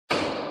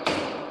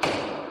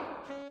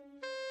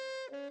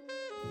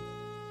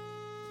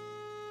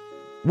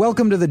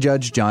Welcome to the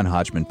Judge John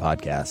Hodgman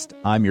podcast.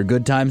 I'm your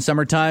good time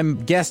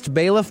summertime guest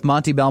bailiff,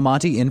 Monty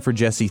Belmonte, in for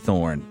Jesse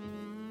Thorne.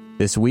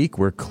 This week,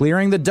 we're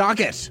clearing the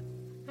docket.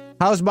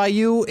 How's by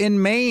you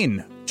in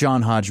Maine,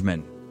 John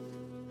Hodgman?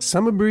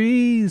 Summer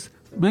breeze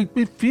make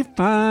me feel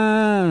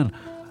fine.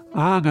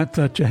 I got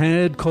such a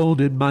head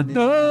cold in my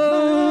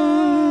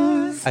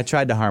nose. I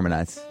tried to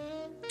harmonize.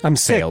 I'm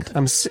sick. Failed.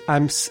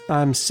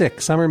 I'm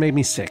sick. Summer made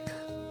me sick.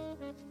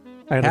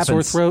 I had a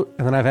sore throat,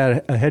 and then I've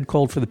had a head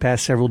cold for the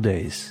past several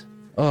days.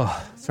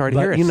 Oh, sorry to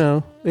hear it. You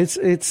know,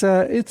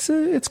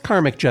 it's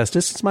karmic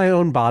justice. It's my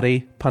own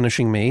body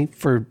punishing me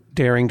for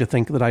daring to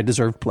think that I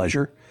deserve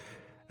pleasure,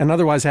 and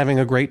otherwise having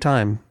a great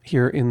time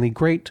here in the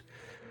great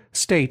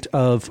state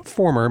of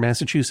former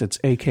Massachusetts,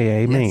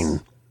 a.k.a. Maine.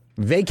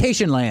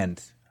 Vacation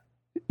land.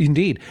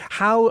 Indeed.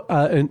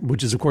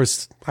 Which is, of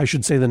course, I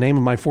should say the name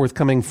of my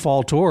forthcoming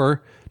fall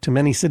tour to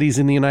many cities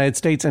in the United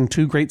States and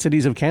 2 great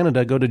cities of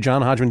Canada. Go to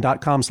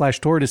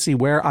johnhodgman.com/tour to see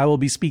where I will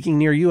be speaking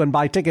near you and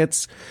buy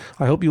tickets.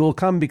 I hope you will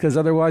come, because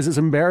otherwise it's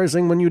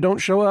embarrassing when you don't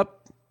show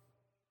up.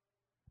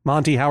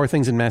 Monty, how are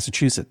things in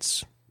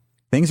Massachusetts?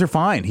 Things are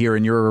fine here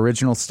in your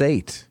original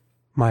state.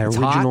 My It's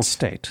original hot,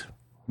 state.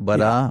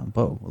 But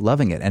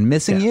loving it and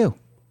missing you.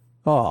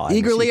 Oh,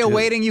 Eagerly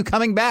awaiting you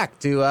coming back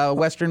to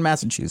Western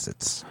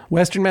Massachusetts.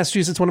 Western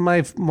Massachusetts, one of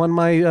my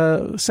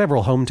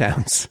several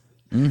hometowns.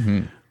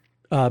 Mm-hmm.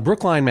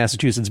 Brookline,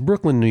 Massachusetts,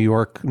 Brooklyn, New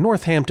York,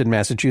 Northampton,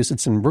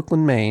 Massachusetts, and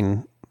Brooklyn,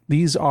 Maine.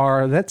 That's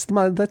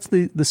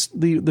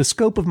the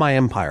scope of my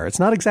empire. It's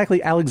not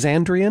exactly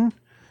Alexandrian,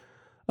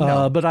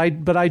 No. but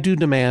I do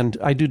demand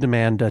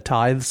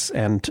tithes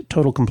and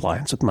total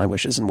compliance with my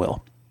wishes and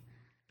will.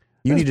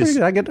 You need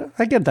to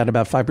I get that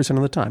about 5%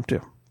 of the time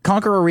too.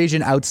 Conquer a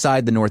region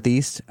outside the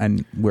Northeast,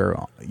 and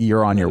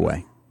you're on your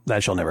way.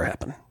 That shall never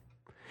happen.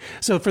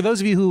 So for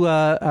those of you who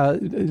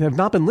have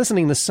not been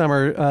listening this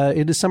summer,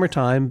 it is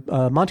summertime.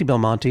 Monty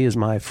Belmonte is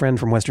my friend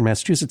from Western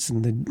Massachusetts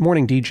and the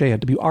morning DJ at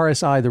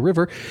WRSI The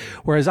River,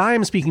 whereas I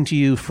am speaking to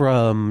you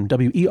from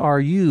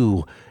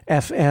WERU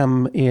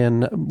FM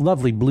in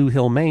lovely Blue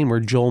Hill, Maine, where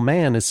Joel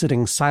Mann is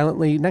sitting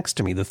silently next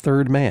to me, the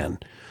third man,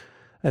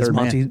 as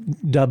Monty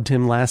dubbed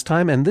him last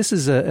time. And this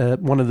is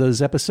one of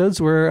those episodes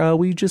where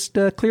we just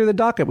clear the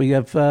docket. We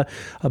have a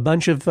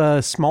bunch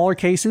of smaller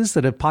cases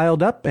that have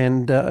piled up,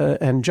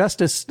 and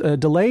justice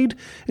delayed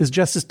is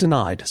justice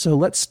denied. So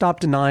let's stop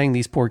denying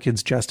these poor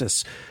kids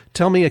justice.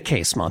 Tell me a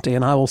case, Monty,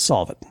 and I will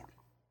solve it.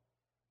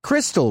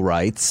 Crystal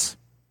writes,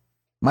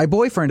 my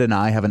boyfriend and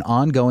I have an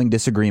ongoing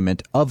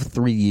disagreement of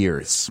 3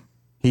 years.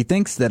 He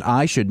thinks that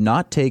I should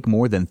not take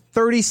more than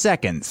 30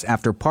 seconds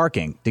after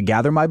parking to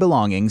gather my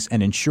belongings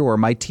and ensure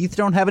my teeth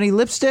don't have any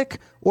lipstick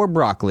or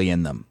broccoli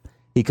in them.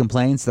 He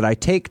complains that I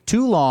take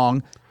too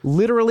long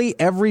literally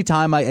every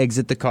time I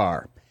exit the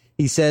car.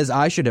 He says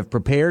I should have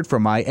prepared for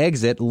my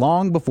exit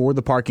long before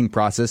the parking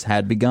process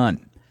had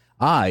begun.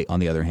 I, on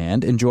the other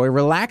hand, enjoy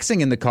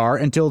relaxing in the car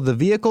until the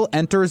vehicle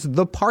enters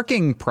the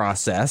parking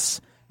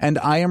process and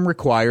I am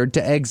required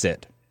to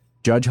exit.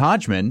 Judge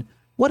Hodgman,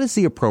 what is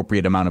the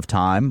appropriate amount of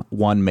time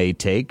one may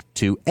take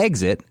to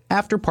exit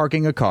after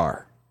parking a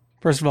car?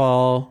 First of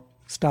all,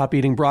 stop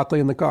eating broccoli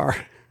in the car.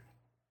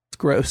 It's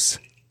gross.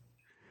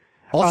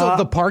 Also,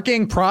 the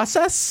parking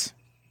process?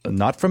 I'm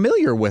not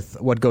familiar with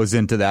what goes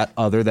into that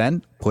other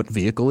than put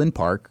vehicle in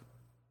park,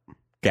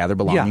 gather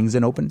belongings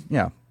and open.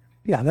 Yeah.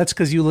 Yeah, that's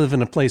because you live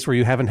in a place where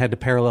you haven't had to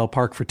parallel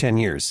park for 10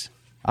 years.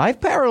 I've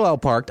parallel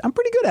parked. I'm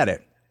pretty good at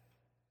it.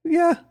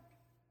 Yeah.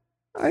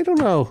 I don't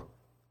know.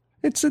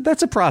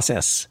 That's a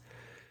process.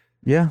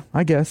 Yeah,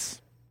 I guess.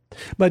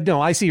 But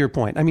no, I see your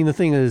point. I mean, the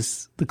thing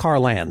is, the car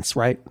lands,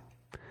 right?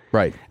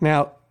 Right.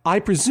 Now, I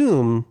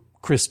presume,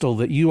 Crystal,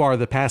 that you are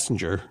the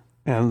passenger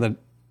and that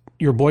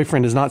your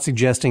boyfriend is not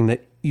suggesting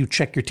that you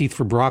check your teeth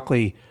for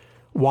broccoli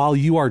while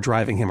you are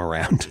driving him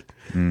around,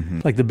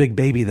 like the big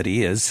baby that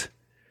he is,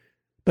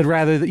 but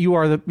rather that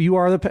you're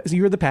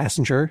the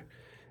passenger,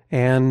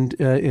 and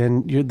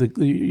you're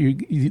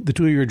the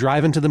two of you are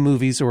driving to the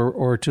movies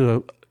or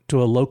to a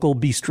local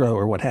bistro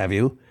or what have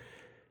you.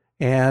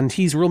 And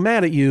he's real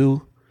mad at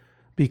you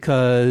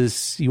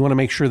because you want to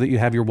make sure that you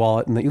have your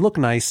wallet and that you look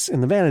nice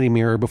in the vanity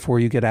mirror before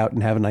you get out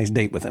and have a nice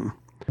date with him.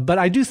 But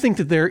I do think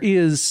that there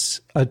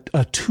is a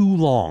too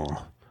long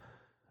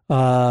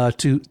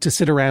to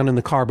sit around in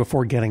the car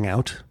before getting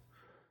out.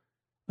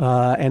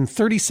 And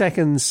 30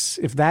 seconds,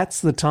 if that's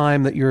the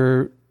time that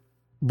your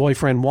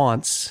boyfriend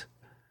wants,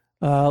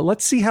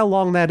 let's see how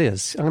long that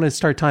is. I'm going to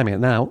start timing it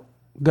now.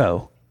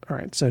 Go. All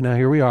right. So now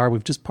here we are.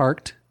 We've just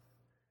parked.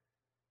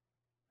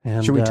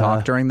 And, should we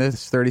talk during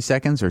this 30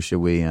 seconds or should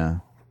we?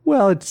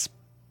 Well, it's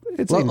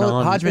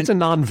a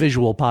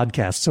non-visual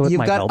podcast, so it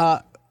might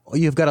help.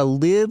 You've got a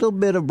little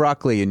bit of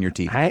broccoli in your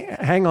teeth.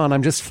 Hang on.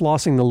 I'm just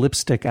flossing the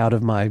lipstick out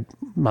of my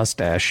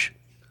mustache.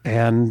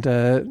 And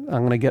I'm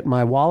going to get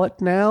my wallet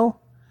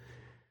now.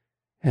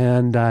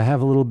 And I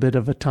have a little bit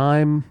of a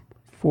time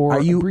for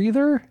a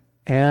breather.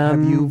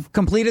 And have you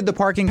completed the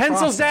parking Pencils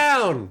process?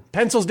 down!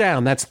 Pencils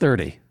down. That's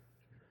 30.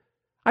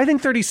 I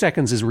think 30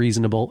 seconds is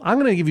reasonable. I'm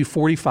going to give you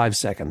 45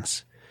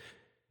 seconds.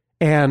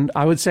 And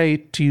I would say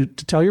to you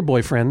to tell your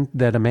boyfriend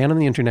that a man on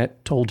the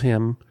internet told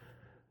him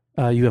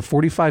you have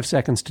 45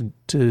 seconds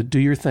to do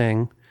your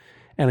thing.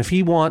 And if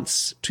he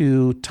wants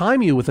to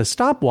time you with a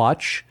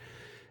stopwatch,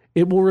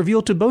 it will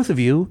reveal to both of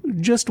you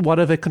just what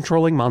of a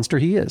controlling monster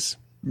he is.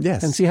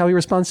 Yes. And see how he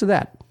responds to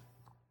that.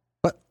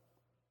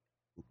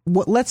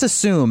 But let's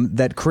assume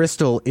that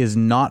Crystal is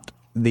not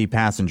the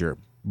passenger,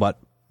 but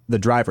the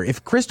driver.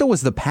 If Crystal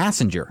was the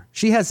passenger,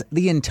 she has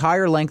the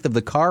entire length of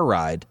the car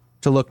ride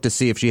to look to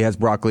see if she has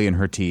broccoli in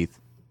her teeth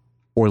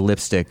or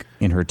lipstick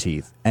in her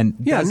teeth,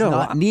 and does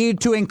not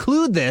need to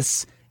include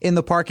this in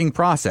the parking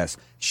process.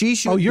 She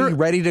should be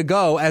ready to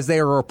go as they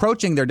are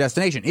approaching their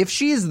destination. If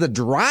she is the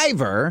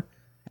driver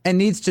and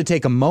needs to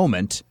take a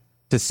moment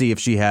to see if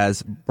she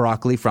has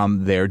broccoli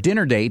from their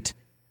dinner date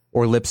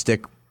or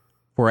lipstick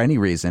for any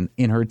reason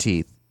in her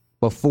teeth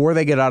before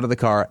they get out of the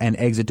car and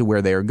exit to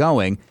where they are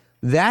going,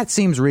 that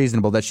seems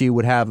reasonable that she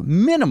would have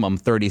minimum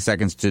 30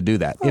 seconds to do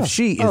that. If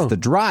she is the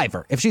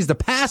driver, if she's the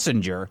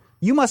passenger,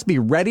 you must be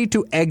ready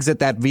to exit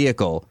that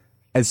vehicle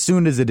as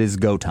soon as it is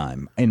go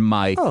time, in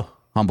my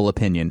humble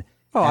opinion.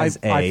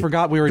 I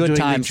forgot we were doing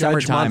the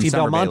Judge Monty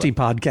Belmonte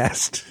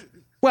podcast.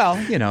 Well,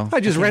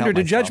 I just rendered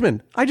a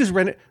judgment.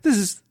 This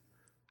is,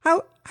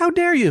 how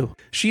dare you?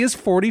 She has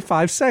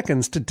 45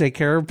 seconds to take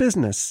care of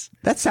business.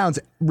 That sounds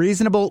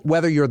reasonable,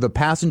 whether you're the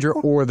passenger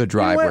or the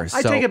driver.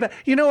 I take it back.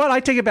 You know what? I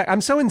take it back.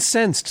 I'm so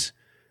incensed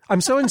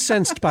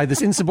by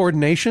this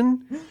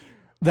insubordination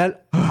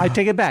that I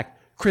take it back.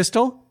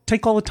 Crystal,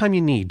 take all the time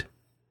you need.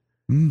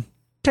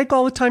 Take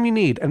all the time you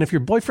need. And if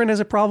your boyfriend has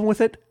a problem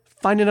with it,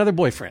 find another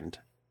boyfriend.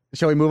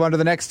 Shall we move on to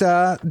the next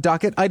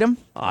docket item?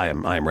 I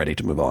am ready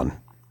to move on.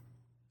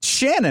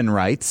 Shannon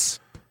writes,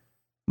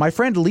 my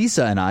friend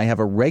Lisa and I have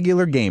a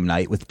regular game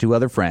night with two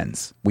other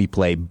friends. We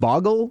play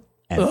Boggle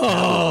and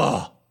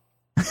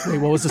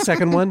Wait, what was the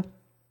second one?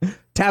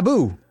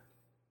 Taboo.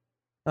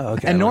 Oh,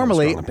 okay. And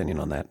normally, strong opinion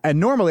on that. And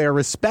normally are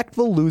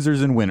respectful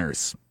losers and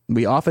winners.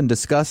 We often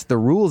discuss the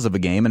rules of a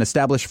game and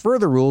establish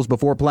further rules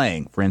before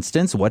playing. For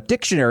instance, what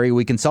dictionary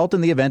we consult in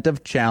the event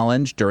of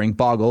challenge during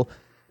Boggle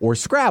or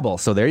Scrabble.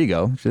 So there you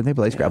go. Should they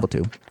play Scrabble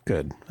too?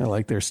 Good. I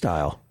like their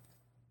style.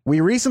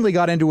 We recently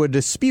got into a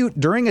dispute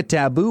during a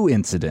Taboo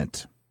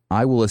incident.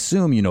 I will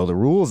assume you know the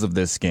rules of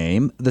this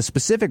game. The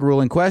specific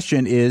rule in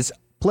question is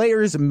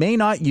players may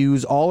not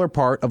use all or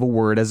part of a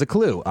word as a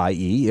clue,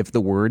 i.e., if the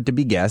word to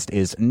be guessed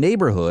is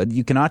neighborhood,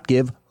 you cannot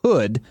give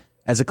hood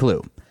as a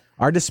clue.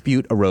 Our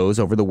dispute arose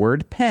over the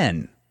word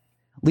pen.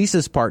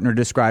 Lisa's partner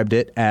described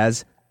it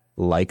as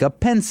like a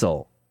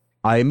pencil.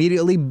 I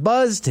immediately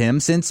buzzed him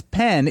since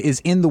pen is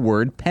in the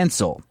word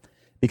pencil.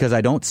 Because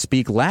I don't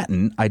speak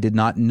Latin, I did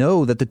not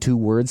know that the two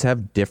words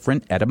have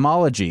different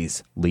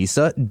etymologies.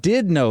 Lisa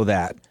did know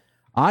that.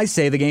 I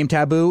say the game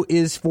Taboo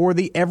is for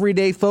the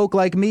everyday folk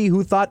like me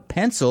who thought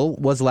pencil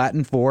was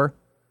Latin for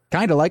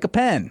kind of like a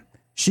pen.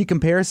 She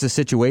compares the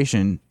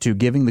situation to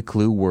giving the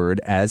clue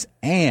word as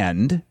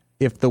and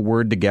if the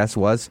word to guess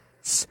was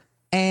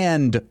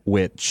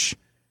sandwich.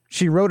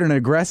 She wrote an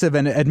aggressive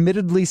and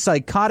admittedly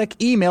psychotic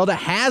email to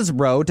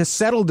Hasbro to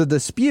settle the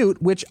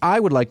dispute, which I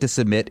would like to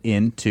submit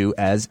into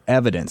as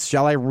evidence.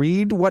 Shall I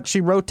read what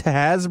she wrote to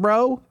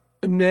Hasbro?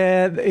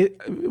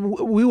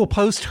 We will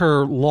post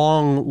her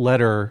long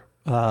letter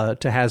to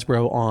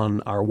Hasbro on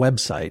our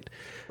website.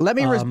 Let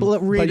me read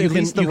at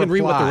least the reply. You can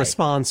read what the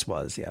response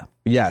was, yeah.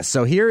 Yeah,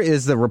 so here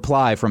is the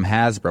reply from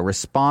Hasbro.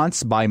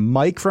 Response by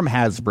Mike from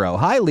Hasbro.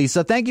 Hi,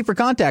 Lisa. Thank you for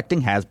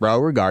contacting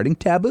Hasbro regarding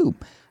Taboo.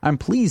 I'm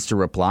pleased to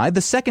reply.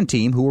 The second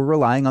team, who were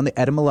relying on the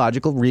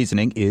etymological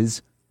reasoning,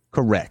 is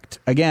correct.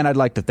 Again, I'd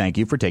like to thank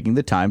you for taking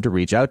the time to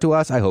reach out to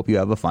us. I hope you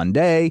have a fun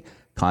day.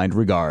 Kind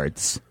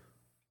regards.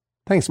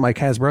 Thanks, Mike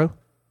Hasbro.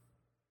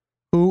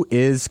 Who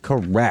is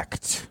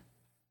correct?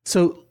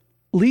 So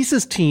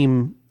Lisa's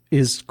team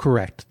is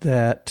correct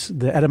that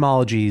the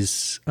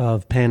etymologies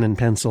of pen and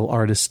pencil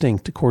are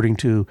distinct, according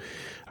to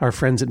our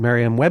friends at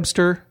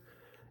Merriam-Webster,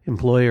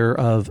 employer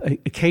of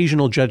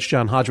occasional Judge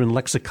John Hodgman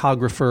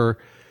lexicographer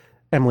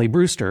Emily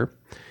Brewster.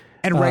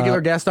 And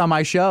regular guest on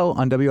my show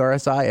on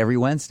WRSI every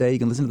Wednesday. You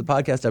can listen to the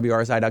podcast,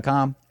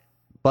 WRSI.com.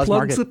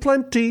 Plugs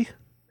aplenty.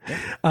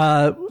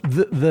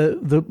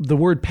 The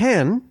word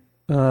pen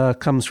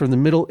comes from the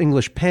Middle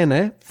English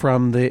penne,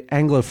 from the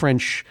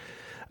Anglo-French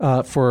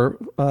for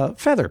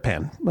feather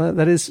pen.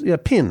 That is a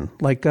pin,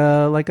 like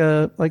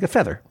a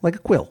feather, like a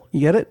quill.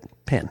 You get it?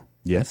 Pen.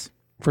 Yes.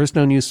 First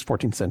known use,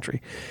 14th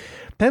century.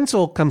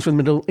 Pencil comes from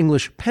the Middle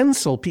English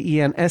pencil,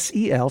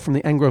 P-E-N-S-E-L, from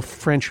the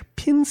Anglo-French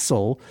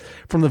pinsel,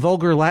 from the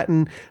Vulgar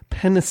Latin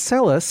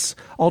penicillus,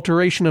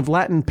 alteration of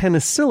Latin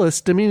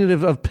penicillus,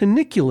 diminutive of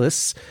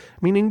peniculus,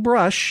 meaning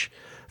brush,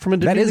 from a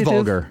diminutive. That is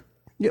vulgar.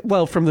 Yeah,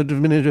 well, from the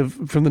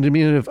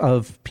diminutive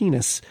of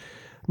penis,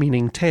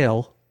 meaning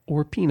tail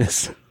or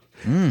penis,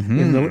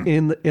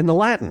 in the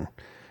Latin.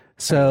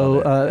 So,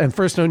 and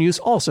first known use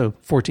also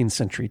 14th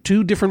century.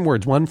 Two different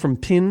words. One from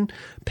pen,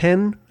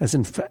 as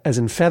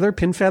in feather,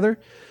 pin feather,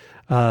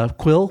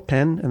 quill,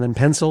 pen, and then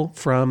pencil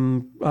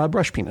from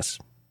brush penis.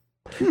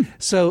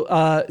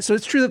 So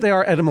it's true that they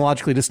are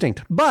etymologically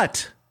distinct.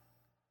 But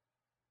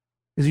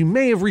As you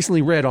may have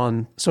recently read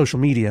on social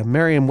media,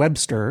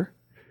 Merriam-Webster,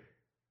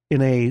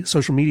 in a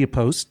social media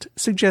post,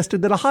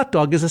 suggested that a hot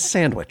dog is a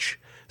sandwich.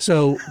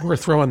 So we're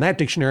throwing that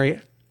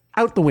dictionary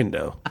out the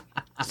window.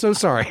 So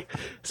sorry.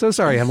 So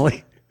sorry,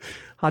 Emily.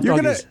 Hot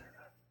dog is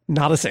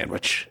not a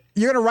sandwich.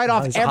 You're going to write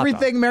off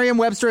everything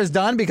Merriam-Webster has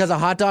done because a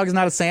hot dog is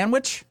not a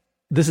sandwich?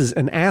 This is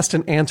an asked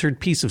and answered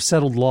piece of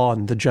settled law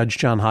in the Judge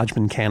John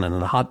Hodgman canon,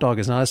 and a hot dog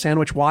is not a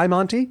sandwich. Why,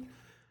 Monty?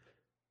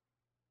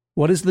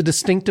 What is the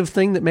distinctive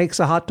thing that makes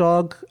a hot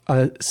dog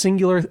a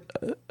singular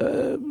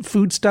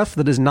foodstuff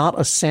that is not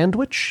a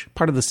sandwich,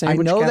 part of the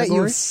sandwich category? I know that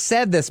you've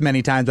said this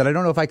many times, but I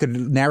don't know if I could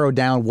narrow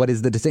down what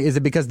is the distinct. Is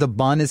it because the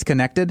bun is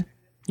connected?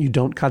 You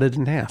don't cut it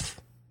in half.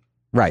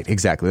 Right,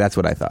 exactly. That's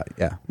what I thought.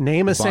 Yeah.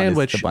 Name a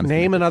sandwich.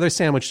 Name another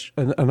sandwich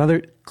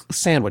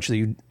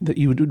that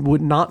you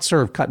would not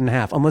serve cut in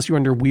half unless you're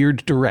under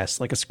weird duress,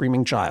 like a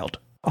screaming child.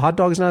 A hot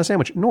dog is not a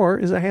sandwich, nor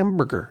is a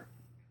hamburger.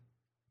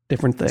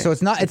 Different thing. So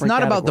it's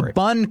not about the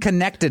bun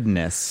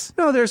connectedness.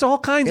 No, there's all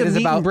kinds of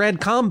meat and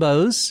bread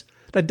combos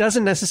that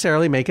doesn't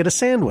necessarily make it a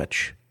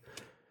sandwich.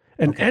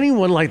 And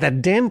anyone like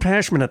that Dan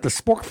Pashman at the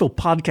Sporkville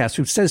podcast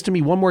who says to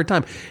me one more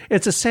time,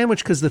 it's a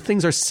sandwich because the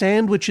things are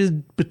sandwiches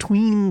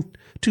between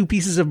two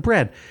pieces of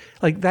bread.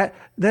 Like that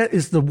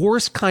is the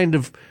worst kind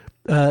of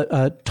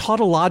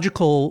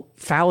tautological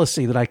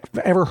fallacy that I've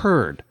ever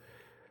heard.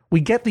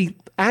 We get the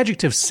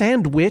adjective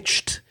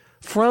sandwiched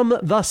from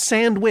the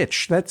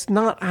sandwich. That's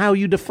not how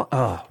you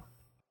define.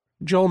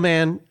 Joel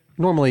Mann,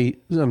 normally,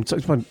 I'm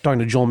talking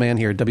to Joel Mann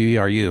here,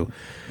 WERU,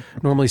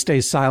 normally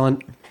stays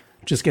silent,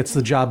 just gets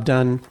the job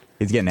done.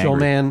 He's getting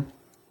Joel angry.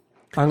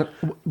 Mann,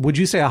 would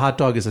you say a hot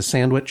dog is a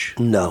sandwich?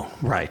 No.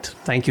 Right.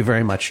 Thank you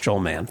very much, Joel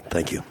Mann.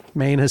 Thank you.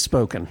 Maine has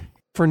spoken.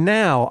 For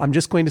now, I'm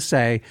just going to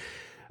say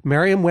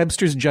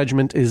Merriam-Webster's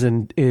judgment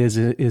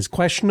is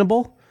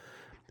questionable.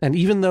 And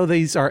even though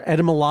these are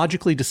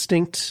etymologically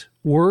distinct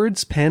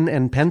words, pen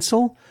and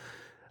pencil,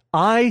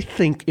 I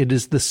think it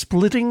is the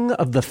splitting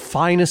of the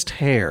finest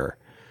hair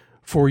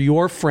for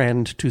your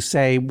friend to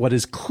say what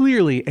is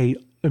clearly an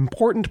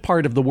important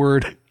part of the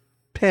word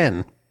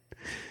pen.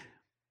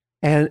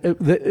 And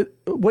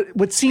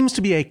what seems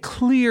to be a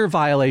clear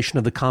violation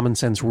of the common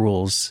sense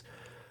rules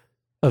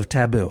of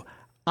taboo.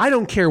 I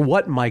don't care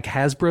what Mike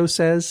Hasbro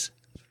says.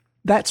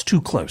 That's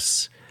too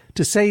close.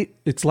 To say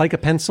it's like a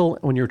pencil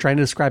when you're trying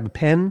to describe a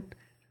pen,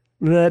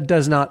 that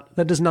does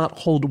not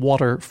hold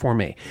water for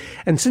me.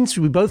 And since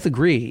we both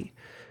agree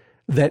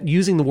that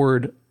using the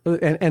word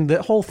and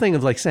the whole thing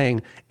of like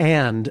saying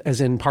 "and"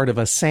 as in part of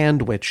a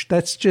sandwich,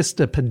 that's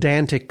just a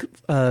pedantic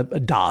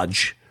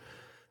dodge.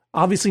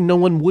 Obviously, no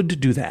one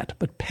would do that.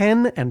 But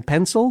pen and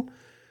pencil,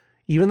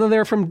 even though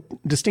they're from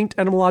distinct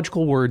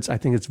etymological words, I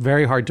think it's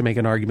very hard to make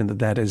an argument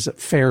that is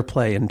fair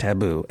play and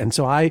taboo. And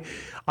so I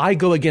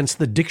go against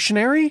the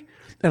dictionary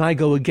and I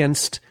go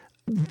against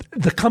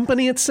the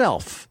company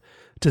itself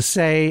to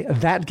say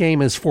that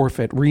game is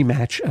forfeit,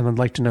 rematch, and I'd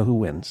like to know who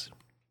wins.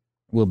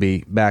 We'll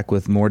be back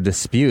with more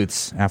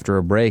disputes after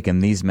a break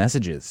and these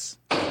messages.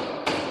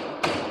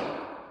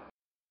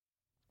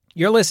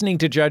 You're listening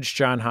to Judge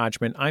John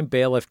Hodgman. I'm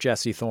bailiff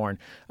Jesse Thorne.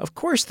 Of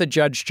course, the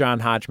Judge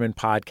John Hodgman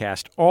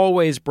podcast,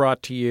 always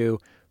brought to you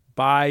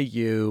by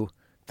you,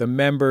 the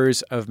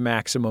members of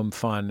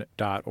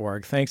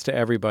MaximumFun.org. Thanks to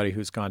everybody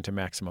who's gone to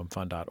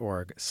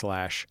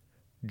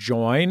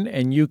MaximumFun.org/join,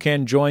 and you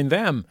can join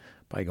them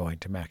by going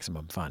to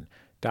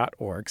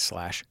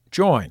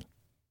MaximumFun.org/join.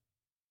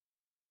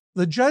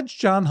 The Judge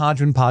John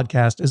Hodgman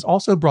podcast is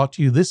also brought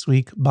to you this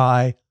week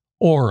by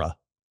Aura.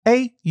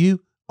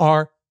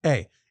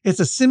 A-U-R-A. It's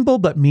a simple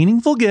but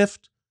meaningful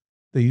gift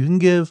that you can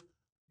give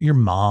your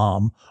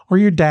mom or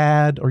your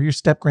dad or your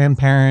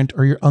step-grandparent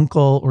or your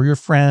uncle or your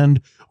friend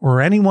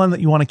or anyone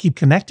that you want to keep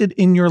connected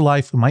in your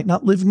life who might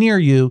not live near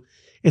you.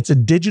 It's a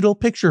digital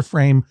picture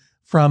frame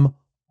from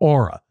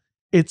Aura.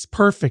 It's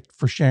perfect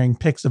for sharing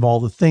pics of all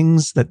the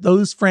things that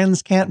those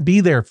friends can't be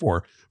there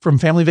for, from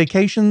family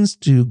vacations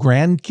to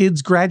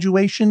grandkids'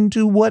 graduation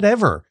to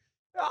whatever.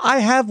 I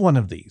have one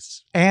of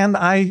these, and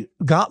I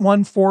got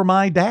one for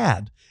my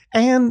dad.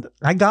 And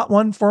I got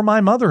one for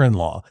my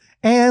mother-in-law,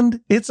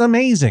 and it's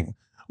amazing.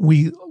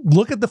 We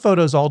look at the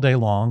photos all day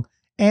long,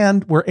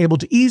 and we're able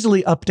to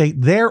easily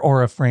update their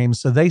Aura frames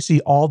so they see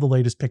all the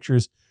latest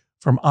pictures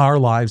from our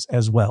lives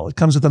as well. It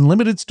comes with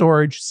unlimited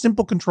storage,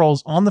 simple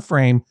controls on the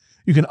frame.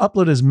 You can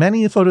upload as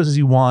many photos as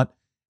you want,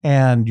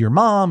 and your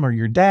mom or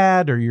your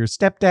dad or your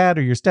stepdad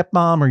or your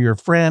stepmom or your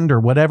friend or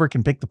whatever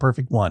can pick the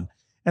perfect one.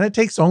 And it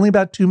takes only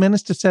about 2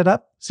 minutes to set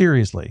up.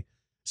 Seriously.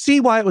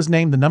 See why it was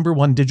named the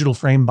 #1 digital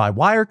frame by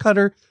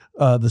Wirecutter,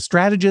 The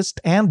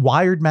Strategist, and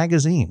Wired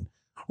Magazine.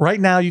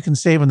 Right now, you can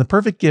save on the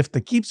perfect gift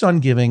that keeps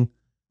on giving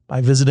by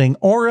visiting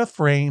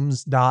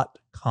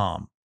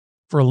auraframes.com.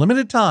 For a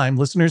limited time,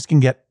 listeners can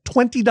get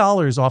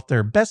 $20 off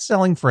their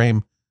best-selling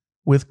frame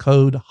with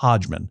code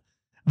Hodgman.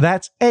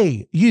 That's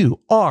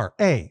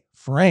AURA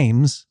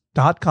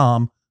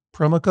frames.com,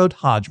 promo code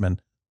Hodgman.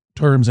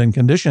 Terms and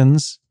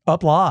conditions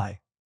apply.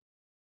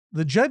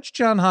 The Judge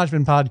John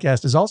Hodgman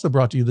podcast is also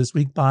brought to you this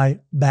week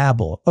by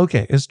Babbel.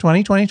 Okay, it's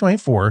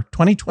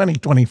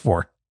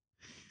 2020-24.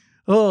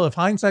 Oh, if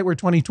hindsight were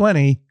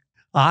 2020,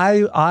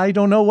 I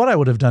don't know what I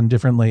would have done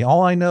differently.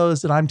 All I know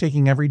is that I'm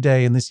taking every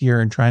day in this year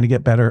and trying to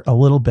get better a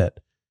little bit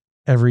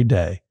every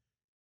day.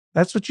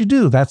 That's what you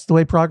do. That's the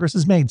way progress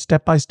is made,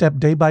 step by step,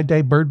 day by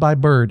day, bird by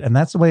bird. And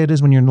that's the way it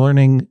is when you're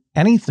learning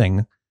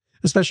anything,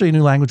 especially a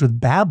new language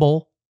with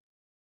Babbel.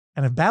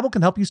 And if Babbel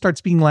can help you start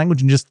speaking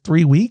language in just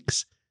 3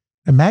 weeks,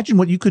 imagine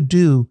what you could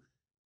do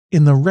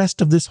in the rest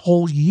of this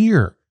whole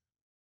year.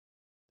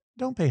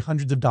 Don't pay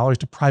hundreds of dollars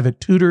to private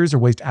tutors or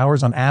waste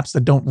hours on apps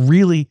that don't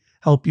really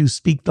help you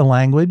speak the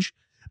language.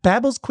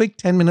 Babbel's quick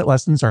 10-minute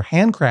lessons are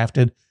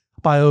handcrafted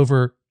by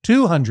over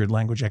 200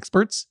 language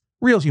experts,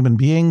 real human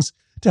beings,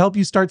 to help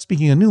you start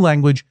speaking a new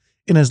language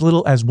in as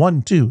little as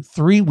 1, 2,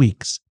 3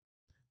 weeks.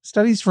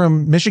 Studies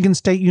from Michigan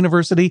State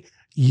University,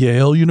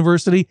 Yale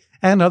University,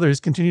 and others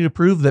continue to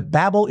prove that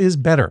Babbel is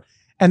better.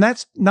 And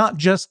that's not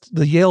just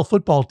the Yale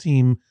football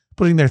team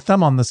putting their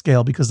thumb on the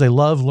scale because they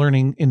love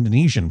learning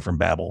Indonesian from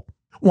Babbel.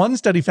 One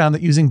study found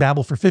that using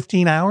Babbel for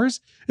 15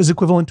 hours is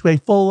equivalent to a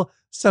full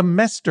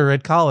semester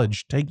at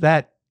college. Take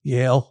that,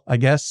 Yale, I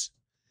guess.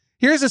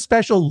 Here's a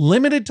special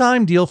limited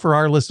time deal for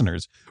our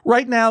listeners.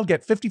 Right now,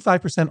 get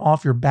 55%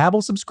 off your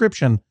Babbel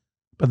subscription,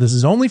 but this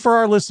is only for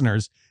our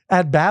listeners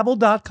at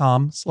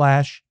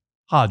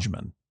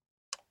babbel.com/Hodgman.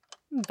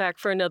 Back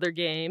for another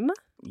game.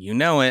 You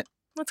know it.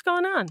 What's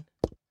going on?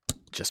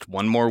 Just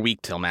one more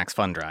week till Max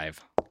Fun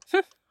Drive.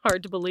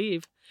 Hard to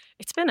believe.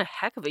 It's been a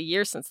heck of a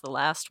year since the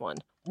last one.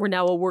 We're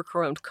now a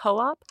worker-owned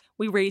co-op.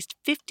 We raised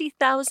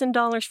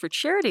 $50,000 for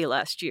charity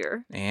last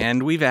year.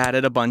 And we've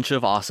added a bunch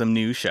of awesome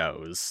new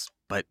shows.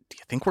 But do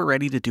you think we're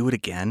ready to do it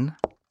again?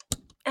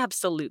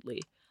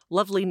 Absolutely.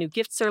 Lovely new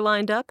gifts are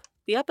lined up.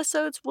 The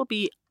episodes will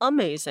be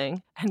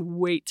amazing. And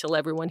wait till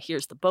everyone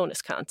hears the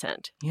bonus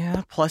content.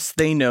 Yeah, plus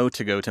they know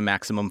to go to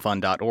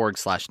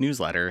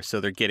MaximumFun.org/newsletter,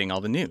 so they're getting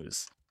all the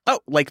news.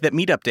 Oh, like that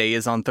meetup day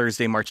is on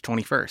Thursday, March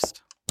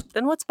 21st.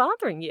 Then what's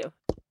bothering you?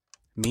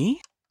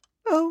 Me?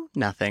 Oh,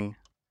 nothing.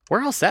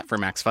 We're all set for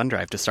Max Fun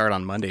Drive to start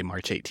on Monday,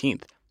 March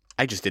 18th.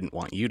 I just didn't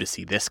want you to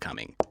see this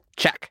coming.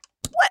 Check.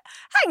 What?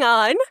 Hang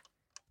on.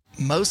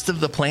 Most of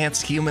the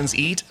plants humans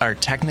eat are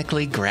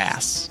technically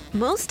grass.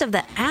 Most of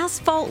the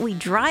asphalt we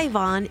drive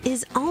on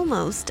is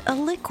almost a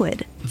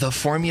liquid. The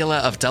formula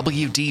of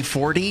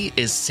WD-40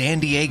 is San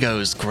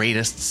Diego's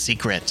greatest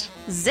secret.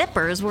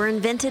 Zippers were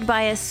invented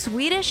by a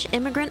Swedish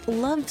immigrant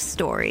love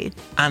story.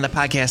 On the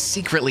podcast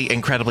Secretly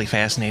Incredibly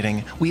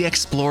Fascinating, we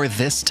explore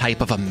this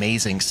type of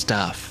amazing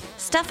stuff.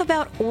 Stuff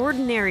about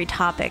ordinary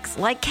topics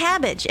like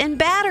cabbage and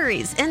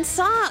batteries and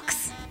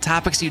socks.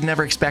 Topics you'd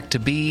never expect to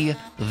be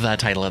the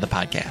title of the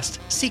podcast.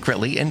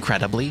 Secretly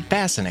Incredibly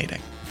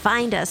Fascinating.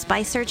 Find us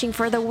by searching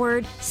for the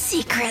word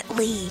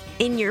secretly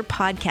in your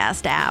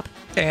podcast app.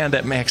 And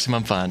at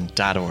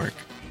MaximumFun.org.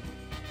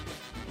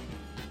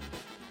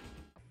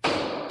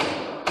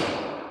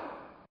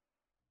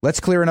 Let's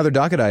clear another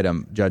docket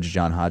item, Judge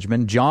John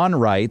Hodgman. John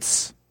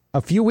writes,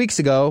 a few weeks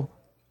ago,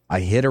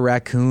 I hit a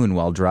raccoon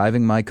while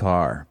driving my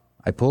car.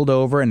 I pulled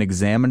over and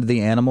examined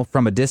the animal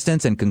from a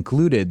distance and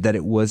concluded that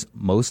it was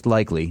most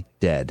likely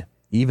dead.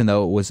 Even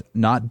though it was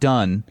not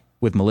done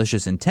with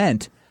malicious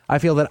intent, I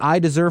feel that I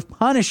deserve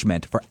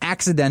punishment for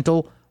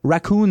accidental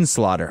raccoon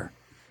slaughter.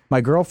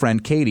 My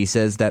girlfriend, Katie,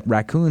 says that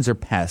raccoons are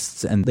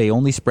pests and they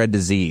only spread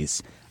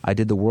disease. I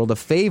did the world a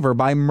favor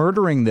by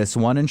murdering this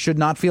one and should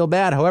not feel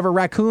bad. However,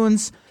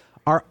 raccoons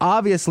are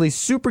obviously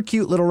super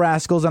cute little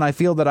rascals, and I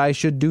feel that I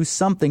should do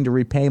something to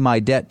repay my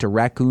debt to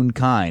raccoon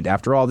kind.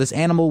 After all, this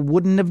animal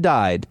wouldn't have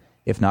died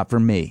if not for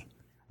me.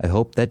 I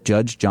hope that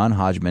Judge John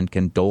Hodgman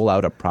can dole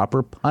out a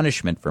proper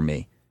punishment for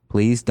me.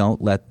 Please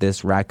don't let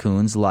this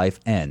raccoon's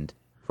life end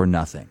for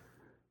nothing.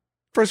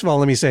 First of all,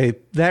 let me say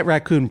that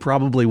raccoon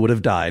probably would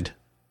have died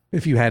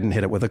if you hadn't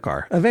hit it with a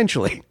car.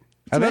 Eventually.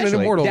 It's not an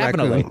immortal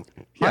definitely.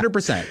 Raccoon.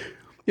 100%.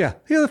 Yeah.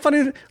 The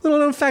funny little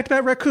known fact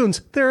about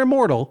raccoons, they're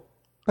immortal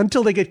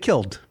until they get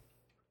killed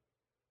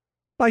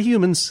by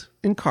humans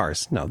in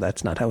cars. No,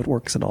 that's not how it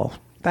works at all.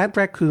 That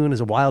raccoon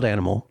is a wild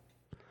animal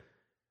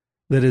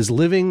that is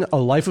living a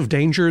life of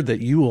danger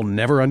that you will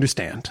never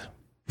understand.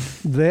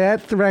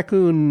 That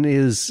raccoon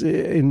is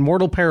in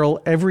mortal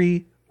peril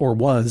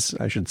was,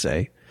 I should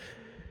say,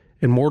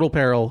 in mortal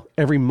peril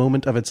every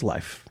moment of its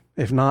life.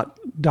 If not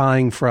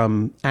dying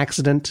from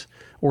accident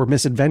or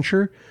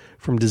misadventure,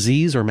 from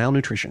disease or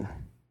malnutrition.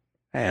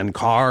 And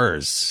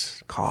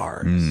cars.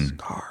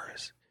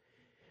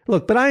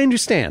 Look, but I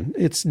understand.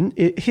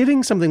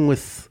 Hitting something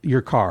with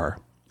your car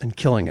and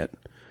killing it.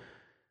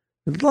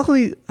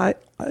 Luckily,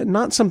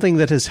 not something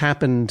that has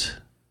happened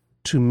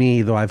to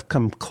me, though I've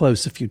come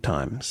close a few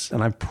times.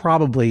 And I've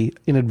probably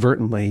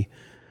inadvertently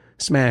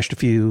smashed a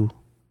few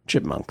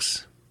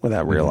chipmunks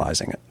without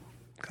realizing it,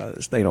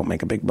 because they don't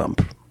make a big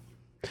bump.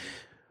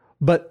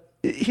 But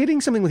hitting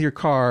something with your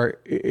car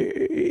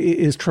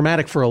is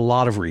traumatic for a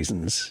lot of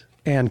reasons.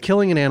 And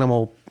killing an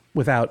animal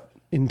without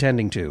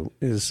intending to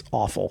is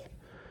awful.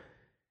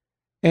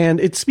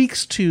 And it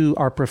speaks to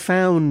our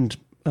profound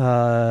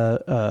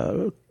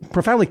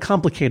profoundly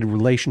complicated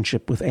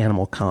relationship with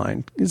animal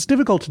kind. It's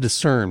difficult to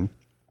discern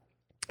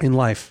in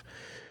life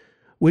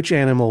which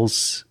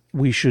animals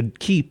we should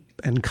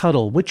keep and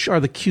cuddle, which are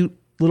the cute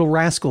little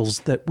rascals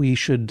that we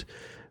should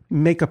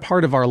make a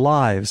part of our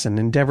lives and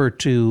endeavor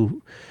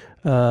to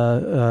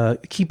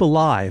keep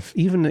alive,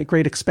 even at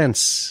great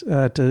expense,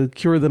 to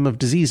cure them of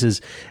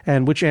diseases,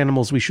 and which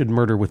animals we should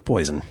murder with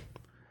poison.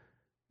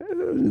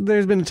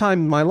 There's been a time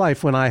in my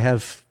life when I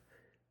have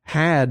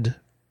had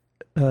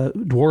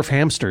dwarf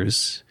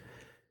hamsters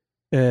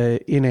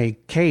in a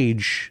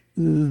cage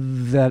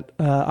that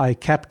I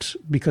kept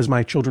because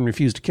my children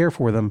refused to care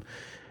for them,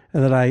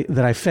 and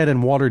that I fed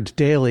and watered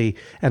daily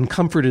and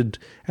comforted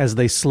as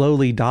they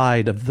slowly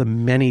died of the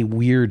many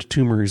weird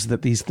tumors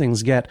that these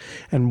things get,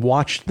 and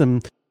watched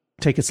them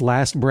take its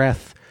last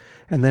breath,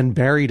 and then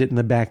buried it in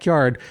the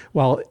backyard,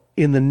 while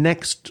in the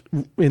next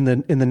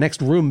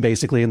room,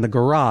 basically in the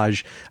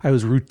garage, I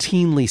was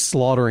routinely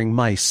slaughtering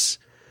mice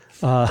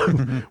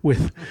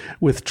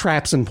with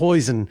traps and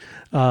poison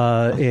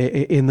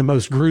in the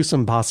most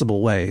gruesome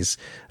possible ways,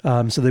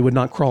 so they would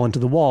not crawl into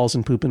the walls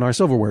and poop in our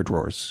silverware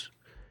drawers.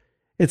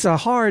 It's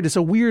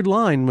a weird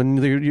line when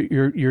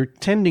you're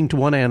tending to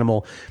one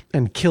animal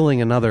and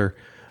killing another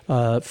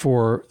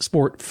for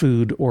sport,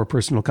 food, or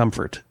personal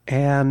comfort.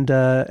 And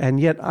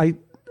yet I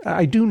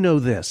do know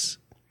this: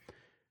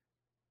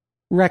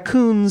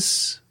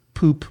 raccoons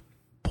poop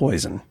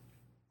poison.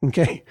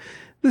 Okay,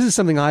 this is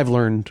something I've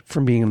learned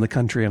from being in the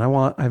country, and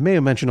I may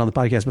have mentioned on the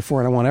podcast before,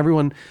 and I want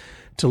everyone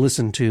to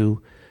listen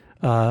to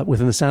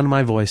within the sound of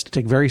my voice to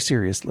take very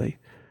seriously.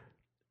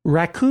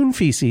 Raccoon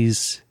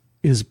feces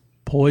is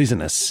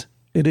poisonous.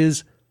 It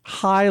is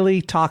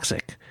highly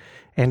toxic.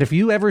 And if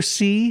you ever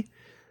see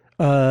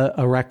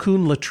a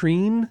raccoon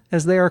latrine,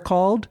 as they are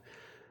called,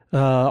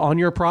 on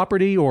your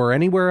property or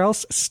anywhere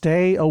else,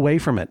 stay away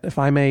from it. If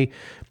I may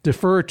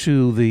defer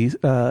to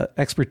the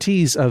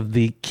expertise of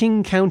the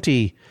King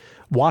County,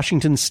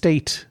 Washington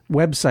State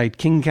website,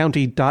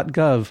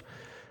 kingcounty.gov,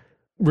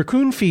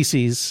 raccoon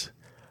feces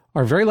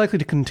are very likely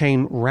to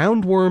contain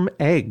roundworm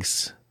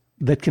eggs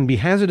that can be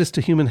hazardous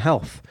to human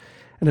health.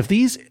 And if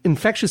these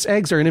infectious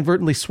eggs are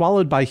inadvertently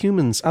swallowed by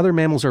humans, other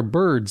mammals, or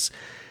birds,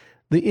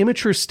 the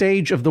immature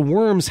stage of the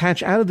worms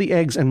hatch out of the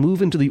eggs and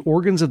move into the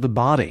organs of the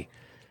body.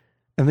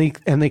 And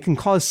they can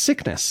cause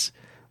sickness,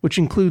 which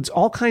includes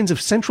all kinds of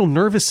central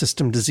nervous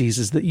system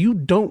diseases that you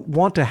don't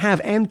want to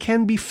have and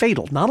can be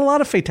fatal. Not a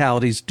lot of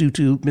fatalities due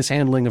to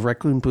mishandling of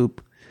raccoon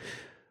poop,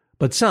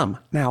 but some.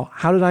 Now,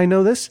 how did I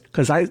know this?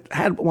 Because I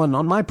had one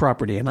on my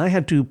property, and I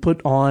had to put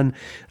on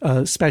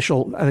a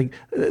special,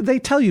 they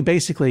tell you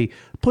basically,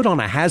 put on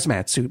a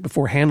hazmat suit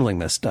before handling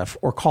this stuff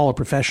or call a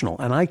professional.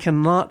 And I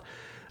cannot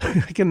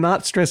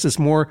stress this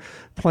more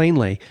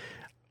plainly.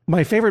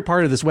 My favorite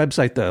part of this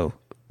website, though,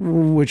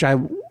 which I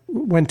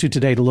went to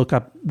today to look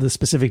up the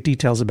specific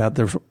details about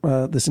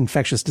this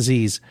infectious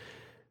disease,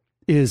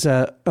 is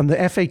on the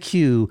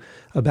FAQ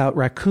about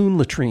raccoon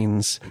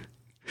latrines.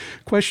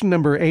 Question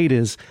number 8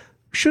 is,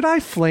 should I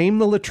flame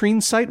the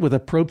latrine site with a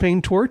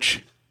propane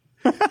torch?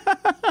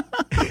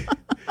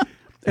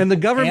 And the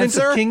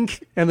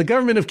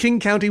government of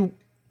King County,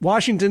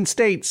 Washington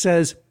State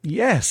says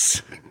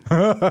yes.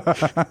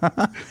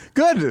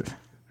 Good.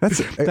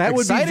 That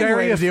would be very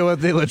way to deal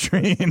with the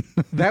latrine.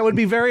 That would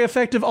be very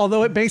effective,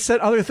 although it may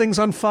set other things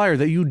on fire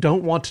that you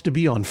don't want to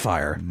be on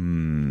fire.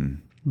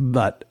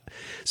 But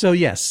so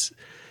yes,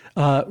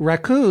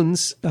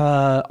 raccoons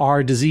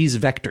are disease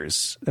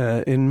vectors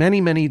in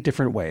many, many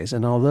different ways,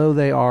 and although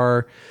they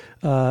are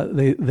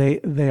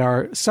they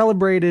are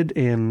celebrated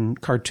in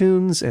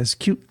cartoons as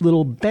cute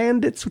little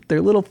bandits with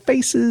their little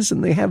faces,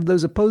 and they have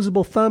those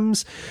opposable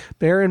thumbs.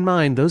 Bear in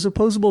mind, those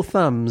opposable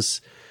thumbs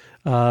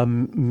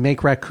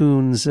make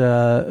raccoons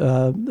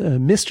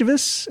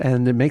mischievous,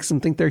 and it makes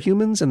them think they're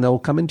humans, and they'll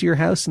come into your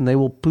house and they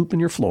will poop in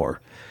your floor.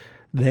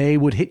 They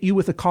would hit you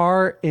with a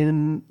car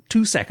in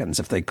 2 seconds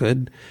if they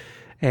could.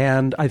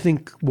 And I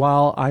think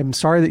while I'm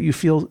sorry that you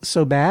feel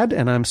so bad,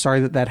 and I'm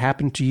sorry that that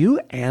happened to you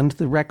and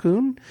the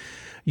raccoon,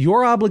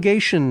 your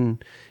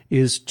obligation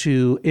is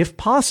to, if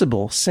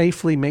possible,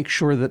 safely make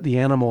sure that the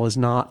animal is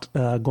not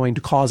going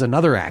to cause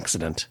another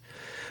accident.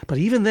 But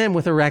even then,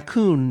 with a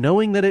raccoon,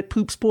 knowing that it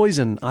poops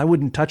poison, I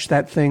wouldn't touch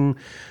that thing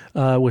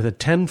with a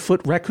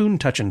 10-foot raccoon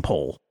touching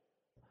pole.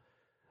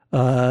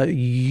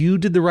 You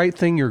did the right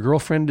thing. Your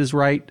girlfriend is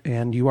right,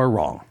 and you are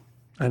wrong.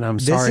 And I'm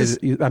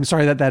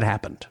sorry that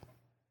happened.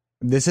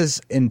 This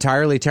is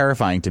entirely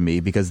terrifying to me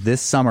because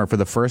this summer, for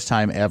the first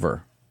time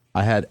ever,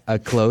 I had a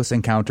close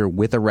encounter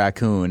with a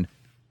raccoon,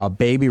 a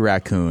baby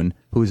raccoon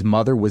whose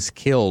mother was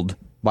killed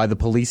by the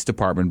police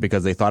department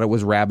because they thought it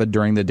was rabid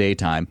during the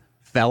daytime,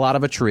 fell out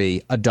of a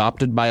tree,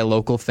 adopted by a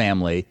local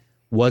family,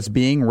 was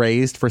being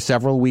raised for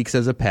several weeks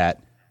as a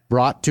pet,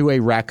 brought to a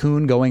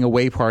raccoon going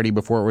away party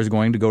before it was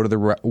going to go to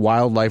the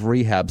wildlife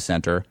rehab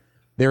center.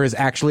 There is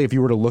actually, if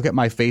you were to look at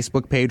my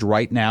Facebook page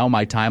right now,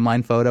 my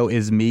timeline photo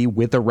is me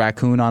with a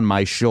raccoon on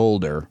my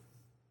shoulder.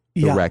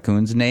 The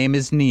raccoon's name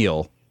is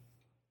Neil,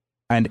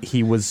 and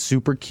he was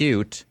super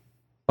cute,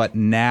 But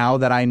now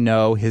that I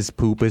know his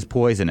poop is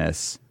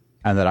poisonous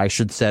and that I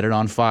should set it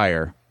on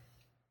fire,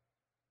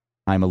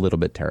 I'm a little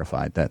bit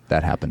terrified that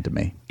that happened to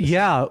me.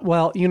 Yeah,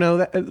 well,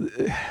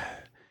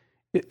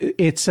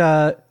 it's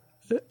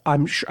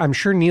I'm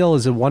sure Neil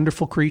is a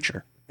wonderful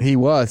creature. He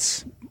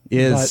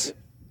is.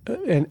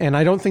 And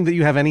I don't think that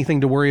you have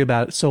anything to worry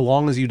about so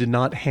long as you did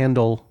not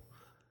handle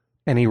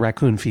any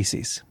raccoon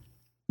feces.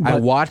 I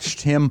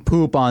watched him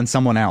poop on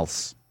someone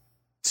else,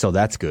 so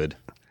that's good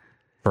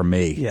for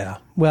me. Yeah.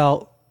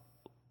 Well,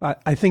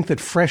 I think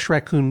that fresh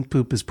raccoon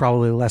poop is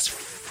probably less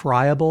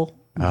friable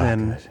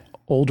than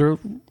older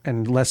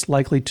and less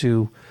likely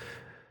to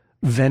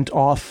vent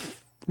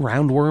off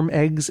roundworm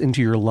eggs into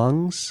your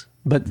lungs.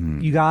 But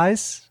you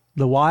guys,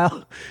 the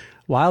wild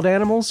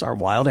animals are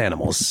wild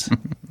animals.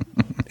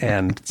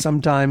 And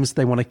sometimes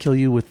they want to kill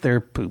you with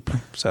their poop.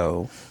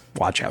 So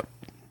watch out.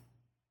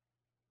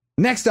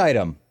 Next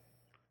item.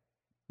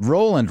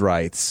 Roland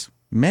writes,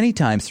 many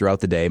times throughout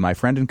the day, my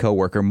friend and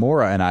coworker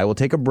Maura and I will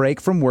take a break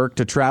from work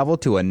to travel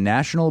to a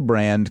national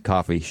brand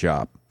coffee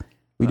shop.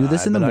 We do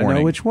this in the morning. I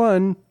know which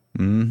one.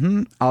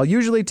 I'll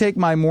usually take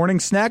my morning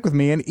snack with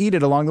me and eat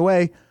it along the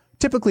way.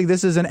 Typically,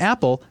 this is an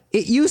apple.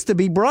 It used to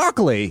be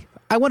broccoli.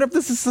 I wonder if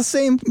this is the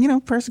same,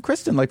 person,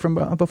 Kristen, like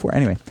from before.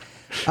 Anyway,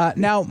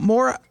 now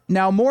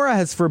Maura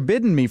has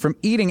forbidden me from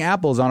eating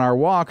apples on our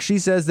walk. She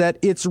says that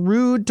it's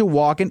rude to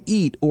walk and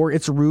eat, or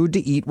it's rude to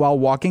eat while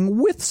walking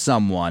with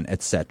someone,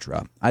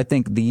 etc. I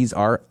think these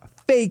are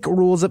fake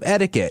rules of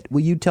etiquette.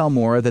 Will you tell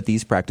Maura that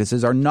these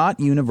practices are not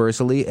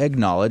universally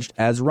acknowledged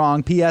as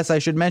wrong? P.S. I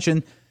should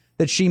mention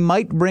that she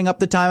might bring up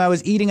the time I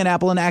was eating an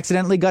apple and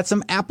accidentally got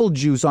some apple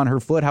juice on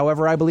her foot.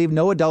 However, I believe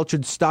no adult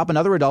should stop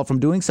another adult from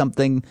doing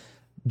something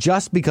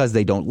just because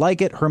they don't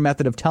like it. Her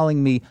method of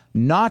telling me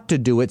not to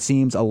do it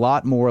seems a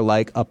lot more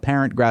like a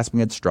parent grasping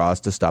at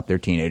straws to stop their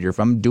teenager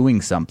from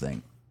doing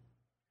something.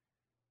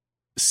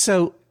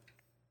 So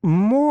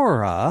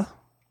Maura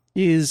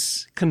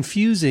is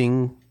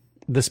confusing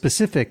the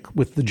specific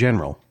with the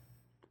general.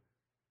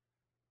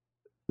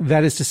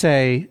 That is to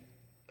say,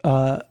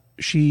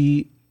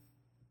 she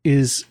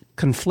is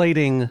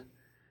conflating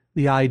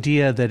the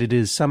idea that it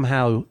is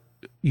somehow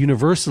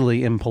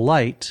universally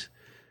impolite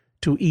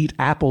to eat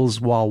apples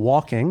while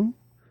walking,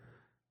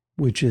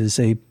 which is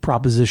a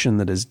proposition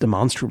that is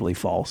demonstrably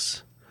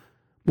false,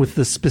 with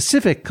the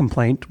specific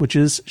complaint, which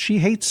is she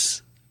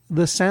hates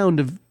the sound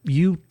of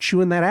you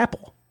chewing that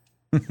apple.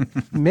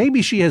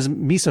 Maybe she has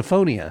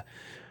misophonia,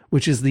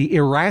 which is the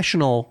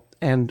irrational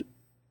and,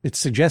 it's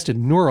suggested,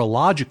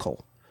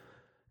 neurological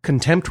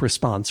contempt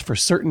response for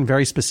certain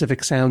very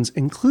specific sounds,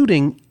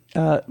 including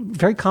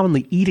very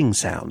commonly eating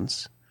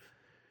sounds,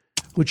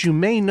 which you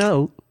may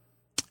know.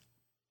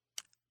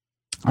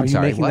 Are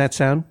you making that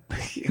sound?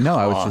 No,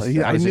 I was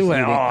just. I knew it.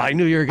 I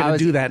knew you were going to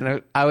do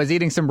that. I was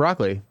eating some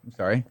broccoli. I'm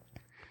sorry.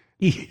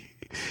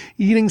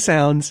 Eating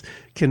sounds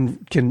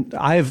can.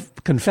 I've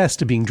confessed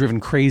to being driven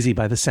crazy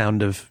by the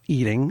sound of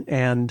eating,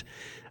 and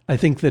I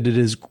think that it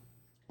is.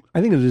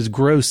 I think it is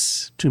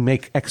gross to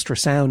make extra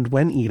sound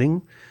when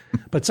eating,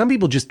 but some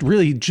people just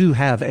really do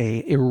have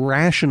a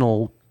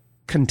irrational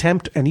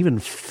contempt and even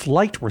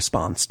flight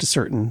response to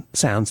certain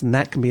sounds, and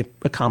that can be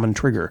a common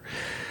trigger.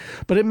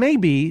 But it may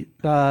be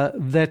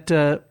that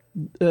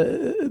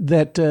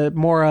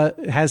Maura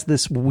has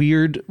this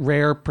weird,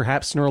 rare,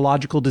 perhaps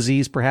neurological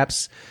disease,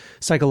 perhaps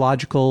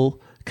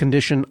psychological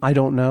condition. I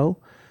don't know,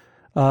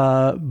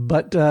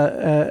 but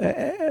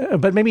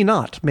maybe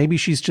not. Maybe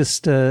she's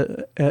just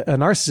a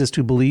narcissist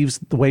who believes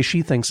the way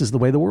she thinks is the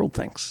way the world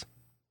thinks.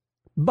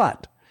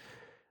 But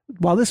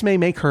while this may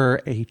make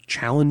her a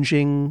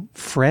challenging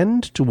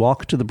friend to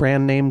walk to the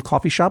brand name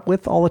coffee shop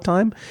with all the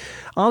time,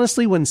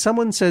 honestly, when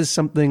someone says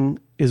something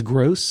is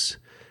gross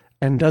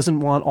and doesn't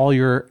want all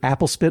your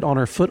apple spit on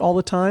her foot all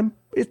the time,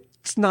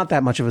 it's not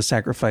that much of a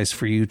sacrifice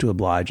for you to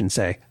oblige and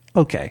say,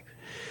 okay.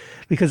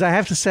 Because I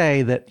have to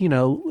say that,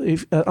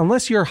 if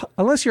unless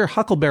you're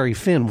Huckleberry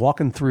Finn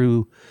walking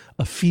through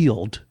a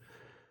field,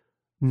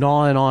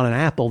 gnawing on an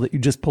apple that you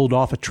just pulled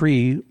off a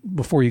tree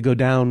before you go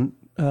down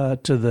to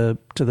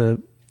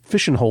the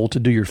fishing hole to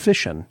do your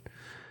fishing,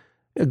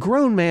 a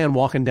grown man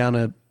walking down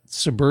a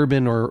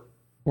suburban or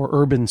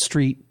urban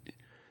street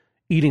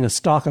eating a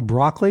stalk of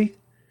broccoli,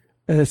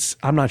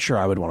 I'm not sure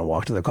I would want to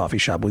walk to the coffee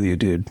shop with you,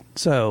 dude.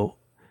 So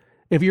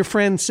if your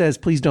friend says,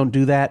 please don't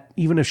do that,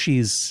 even if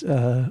she's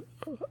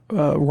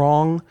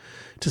wrong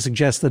to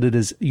suggest that it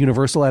is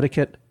universal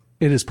etiquette,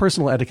 it is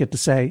personal etiquette to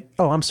say,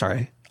 oh, I'm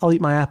sorry, I'll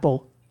eat my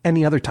apple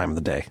any other time of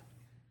the day.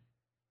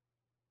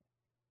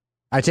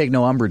 I take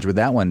no umbrage with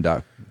that one,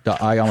 Doc.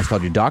 I almost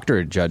called you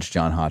Dr. Judge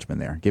John Hodgman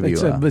there.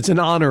 It's an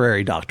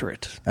honorary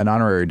doctorate. An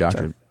honorary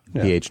doctorate,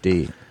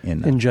 PhD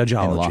in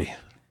judgeology.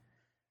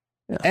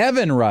 Yeah.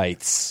 Evan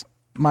writes,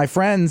 my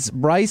friends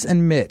Bryce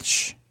and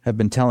Mitch have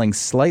been telling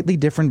slightly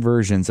different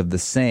versions of the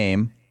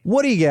same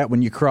 "what do you get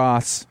when you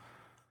cross"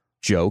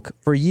 joke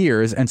for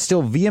years and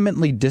still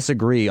vehemently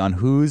disagree on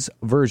whose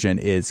version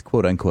is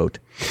quote-unquote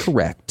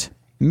correct.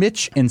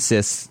 Mitch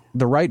insists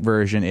the right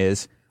version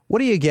is "what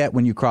do you get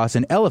when you cross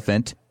an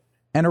elephant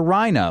and a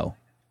rhino?"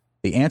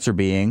 The answer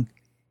being,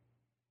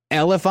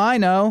 hell if I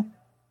know.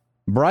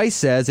 Bryce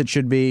says it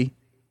should be,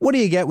 what do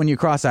you get when you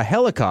cross a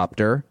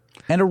helicopter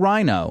and a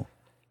rhino?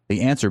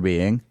 The answer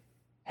being,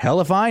 hell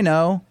if I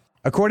know.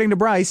 According to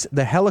Bryce,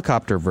 the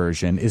helicopter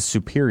version is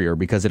superior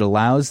because it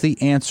allows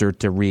the answer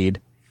to read,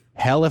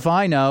 hell if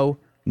I know,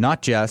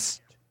 not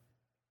just,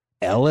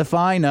 hell if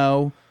I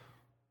know.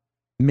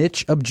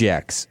 Mitch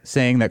objects,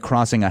 saying that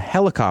crossing a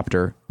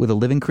helicopter with a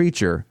living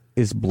creature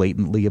is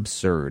blatantly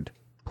absurd.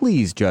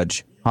 Please,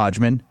 Judge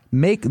Hodgman,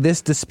 make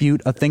this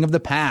dispute a thing of the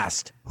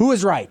past. Who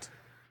is right?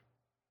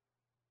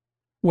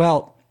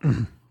 Well,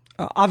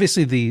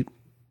 obviously the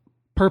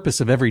purpose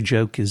of every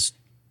joke is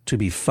to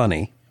be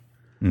funny.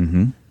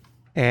 Mm-hmm.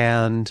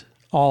 And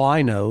all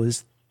I know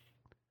is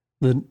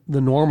the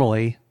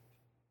normally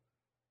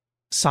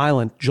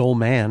silent Joel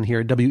Mann here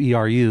at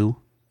WERU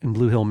in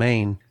Blue Hill,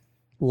 Maine,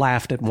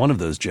 laughed at one of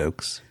those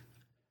jokes.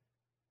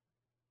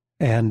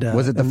 And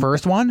was it the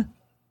first one?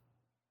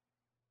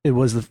 It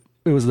was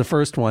the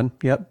first one.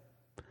 Yep.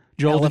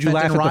 Joel, Elephant did you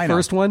laugh and at Rhino. the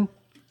first one?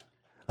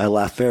 I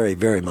laughed very,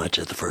 very much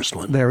at the first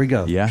one. There we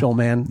go. Yeah. Joel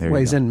Mann There you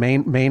weighs go. in.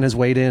 Maine has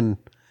weighed in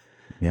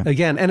Yeah.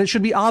 again. And it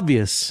should be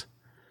obvious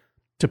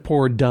to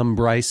poor dumb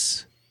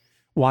Bryce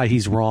why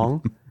he's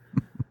wrong.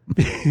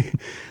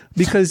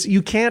 Because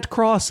you can't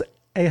cross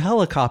a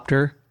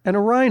helicopter and a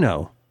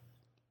rhino,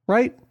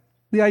 right?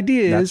 The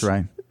idea is That's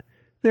right.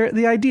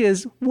 the idea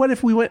is what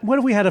if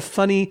we had a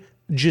funny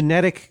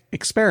genetic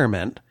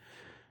experiment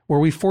where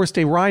we forced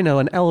a rhino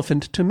and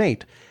elephant to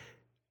mate?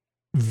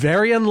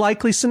 Very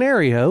unlikely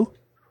scenario,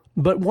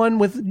 but one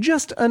with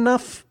just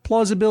enough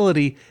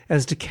plausibility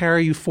as to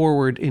carry you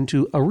forward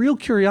into a real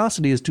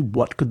curiosity as to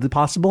what could the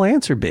possible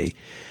answer be.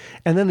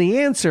 And then the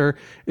answer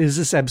is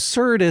this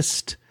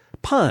absurdist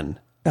pun,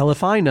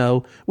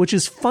 elefino, which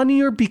is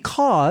funnier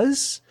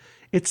because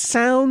it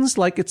sounds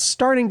like it's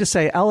starting to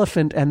say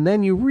elephant, and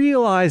then you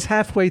realize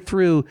halfway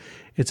through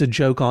it's a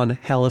joke on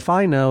hell if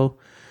I know.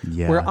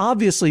 Yeah. Where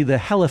obviously the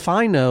hell if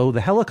I know,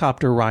 the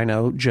helicopter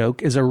rhino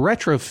joke is a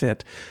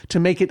retrofit to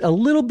make it a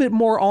little bit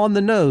more on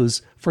the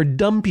nose for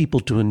dumb people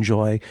to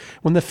enjoy,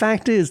 when the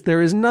fact is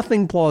there is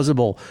nothing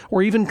plausible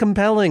or even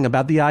compelling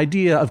about the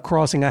idea of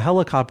crossing a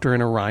helicopter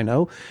in a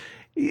rhino.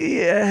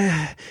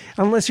 Yeah,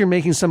 unless you're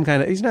making some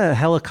kind of, he's not a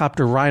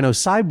helicopter rhino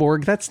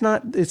cyborg.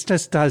 It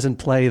just doesn't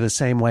play the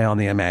same way on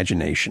the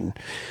imagination.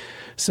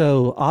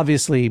 So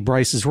obviously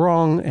Bryce is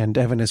wrong and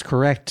Evan is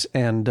correct,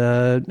 and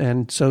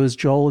so is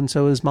Joel and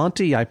so is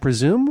Monty, I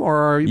presume, or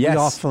are we Yes.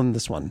 off on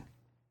this one?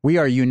 We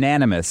are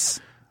unanimous.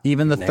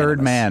 Even the third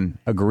man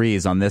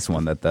agrees on this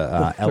one that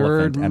the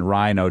elephant and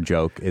rhino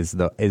joke is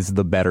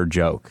the better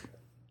joke.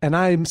 And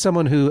I'm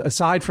someone who,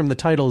 aside from the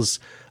titles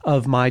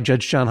of my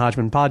Judge John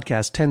Hodgman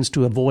podcast, tends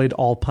to avoid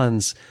all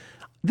puns.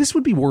 This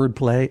would be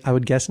wordplay, I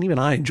would guess, and even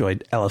I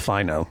enjoyed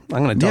elefino.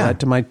 I'm going to tell that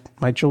to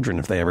my children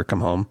if they ever come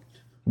home.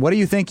 What do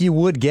you think you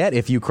would get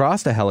if you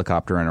crossed a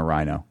helicopter and a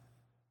rhino?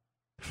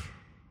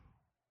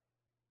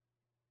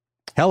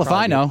 Hell if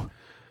I know.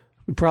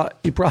 You'd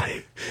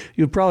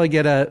probably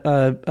get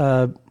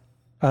a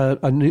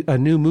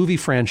new movie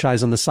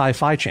franchise on the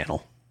Sci-Fi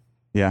Channel.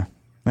 Yeah.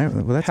 Well,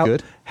 that's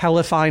good. Hell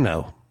if I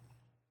know.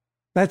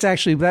 That's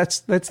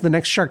the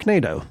next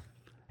Sharknado.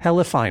 Hell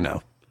if I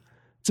know.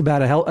 It's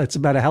about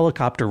a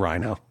helicopter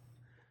rhino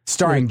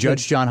Starring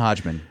Judge John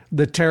Hodgman.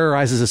 that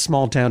terrorizes a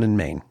small town in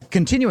Maine.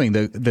 Continuing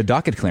the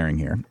docket clearing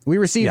here, we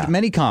received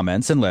many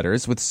comments and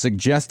letters with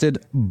suggested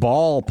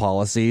ball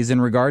policies in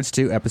regards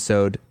to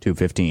episode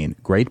 215,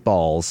 Great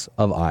Balls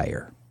of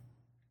Ire.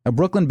 A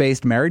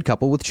Brooklyn-based married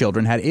couple with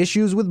children had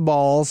issues with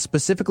balls,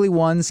 specifically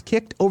ones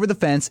kicked over the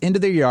fence into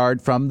their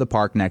yard from the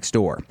park next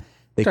door.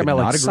 They Talking could about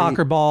not like agree.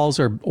 soccer balls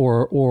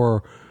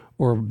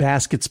or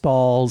baskets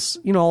balls,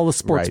 all the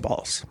sports Right.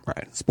 balls.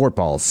 Right. Sport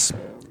balls.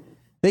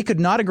 They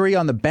could not agree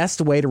on the best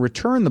way to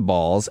return the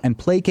balls and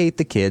placate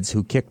the kids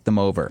who kicked them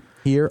over.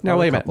 Here, Now, are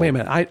wait a a couple.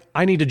 minute.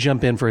 I need to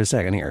jump in for a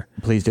second here.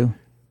 Please do.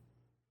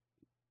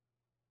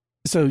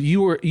 So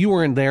you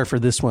weren't there for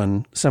this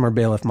one, Summer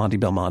Bailiff Monty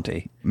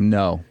Belmonte.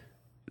 No,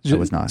 I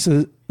was not.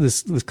 So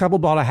this couple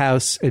bought a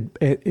house.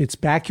 Its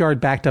backyard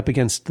backed up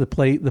against the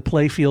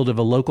play field of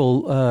a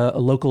local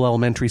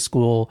elementary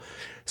school.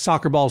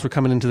 Soccer balls were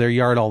coming into their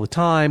yard all the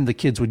time. The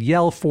kids would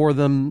yell for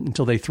them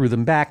until they threw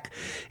them back.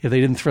 If they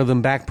didn't throw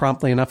them back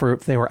promptly enough, or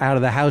if they were out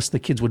of the house, the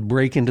kids would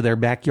break into their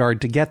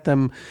backyard to get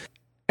them.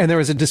 And there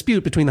was a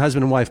dispute between the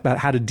husband and wife about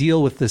how to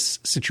deal with this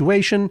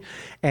situation.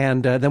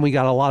 And then we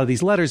got a lot of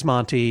these letters,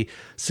 Monty,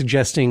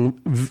 suggesting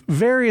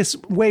various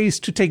ways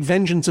to take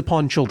vengeance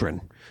upon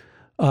children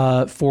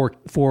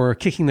for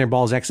kicking their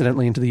balls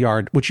accidentally into the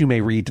yard, which you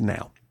may read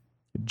now.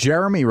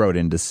 Jeremy wrote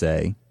in to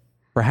say,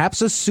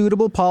 perhaps a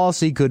suitable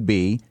policy could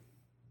be,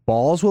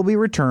 balls will be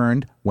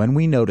returned when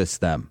we notice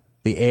them.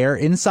 The air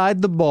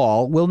inside the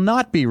ball will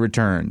not be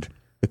returned.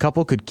 The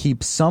couple could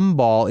keep some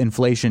ball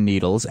inflation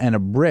needles and a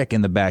brick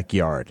in the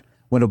backyard.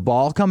 When a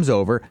ball comes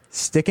over,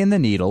 stick in the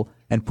needle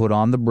and put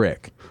on the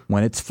brick.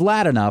 When it's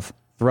flat enough,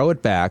 throw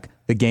it back.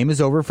 The game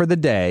is over for the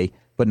day,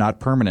 but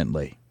not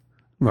permanently.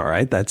 All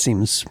right, that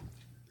seems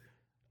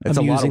It's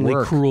a lot of amusingly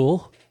work.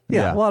 cruel.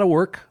 Yeah, a lot of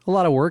work.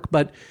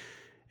 But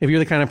if you're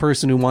the kind of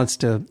person who wants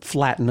to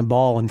flatten a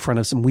ball in front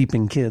of some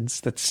weeping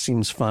kids, that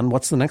seems fun.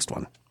 What's the next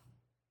one?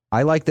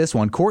 I like this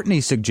one.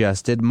 Courtney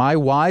suggested, my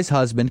wise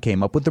husband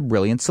came up with a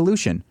brilliant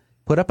solution.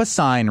 Put up a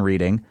sign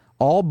reading,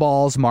 all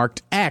balls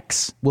marked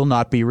X will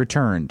not be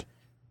returned.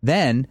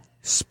 Then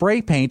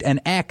spray paint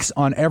an X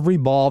on every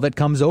ball that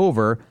comes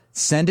over,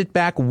 send it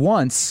back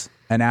once,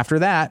 and after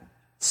that,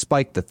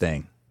 spike the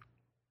thing.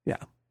 Yeah.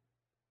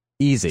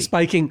 Easy.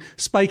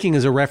 Spiking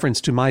is a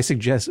reference to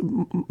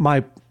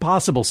my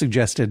possible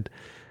suggested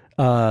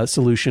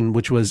solution,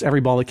 which was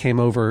every ball that came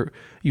over,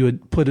 you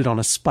would put it on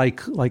a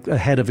spike like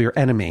ahead of your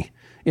enemy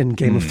in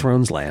Game of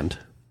Thrones land.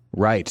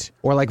 Right.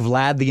 Or like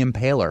Vlad the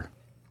Impaler.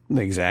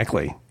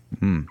 Exactly.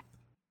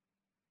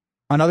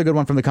 Another good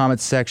one from the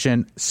comments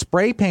section.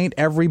 Spray paint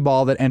every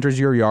ball that enters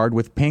your yard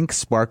with pink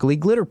sparkly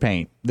glitter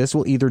paint. This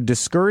will either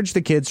discourage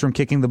the kids from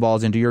kicking the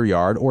balls into your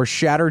yard or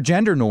shatter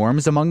gender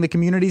norms among the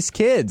community's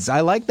kids.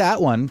 I like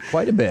that one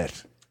quite a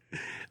bit.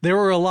 There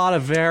were a lot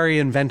of very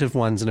inventive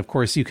ones, and of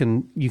course you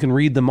can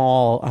read them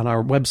all on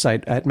our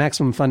website at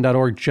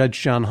MaximumFun.org. Judge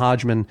John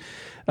Hodgman,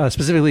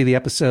 specifically the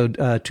episode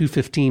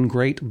 215,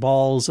 Great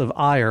Balls of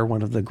Ire,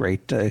 one of the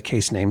great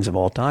case names of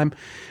all time.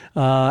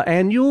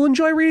 And you'll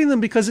enjoy reading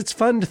them because it's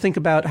fun to think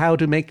about how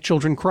to make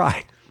children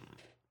cry.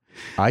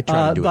 I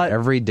try to do it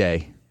every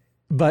day.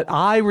 But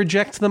I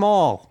reject them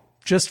all.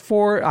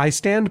 I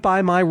stand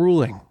by my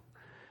ruling,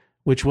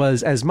 which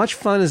was as much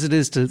fun as it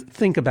is to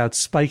think about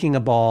spiking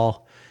a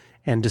ball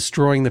and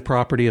destroying the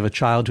property of a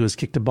child who has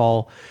kicked a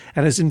ball,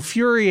 and as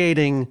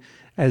infuriating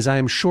as I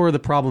am sure the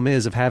problem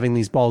is of having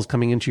these balls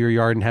coming into your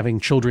yard and having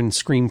children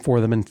scream for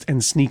them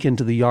and sneak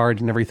into the yard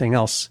and everything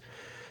else.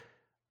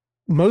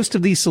 Most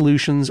of these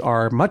solutions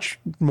are much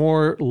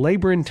more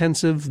labor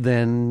intensive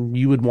than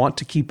you would want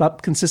to keep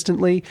up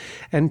consistently.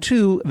 And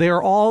two, they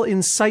are all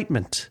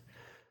incitement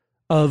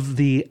of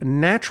the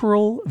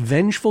natural,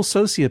 vengeful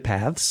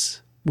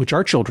sociopaths, which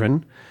are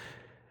children,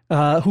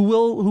 who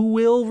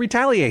will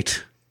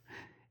retaliate.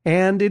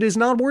 And it is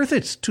not worth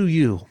it to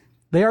you.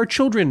 They are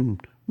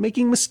children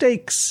making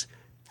mistakes.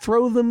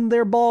 Throw them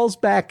their balls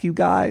back, you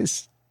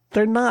guys.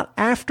 They're not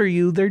after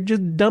you. They're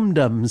just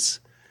dum-dums.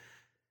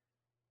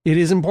 It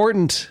is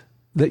important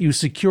that you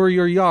secure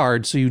your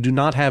yard so you do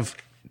not have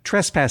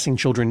trespassing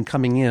children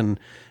coming in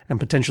and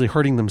potentially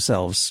hurting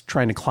themselves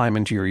trying to climb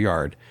into your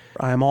yard.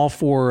 I am all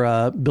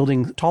for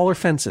building taller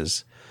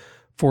fences,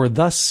 for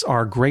thus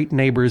are great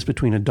neighbors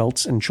between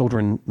adults and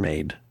children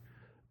made.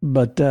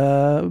 But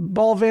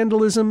ball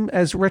vandalism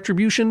as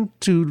retribution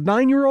to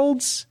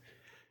 9-year-olds,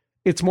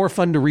 it's more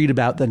fun to read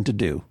about than to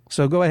do.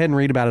 So go ahead and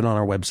read about it on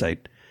our website.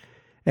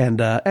 And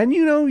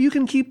you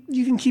can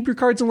keep your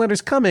cards and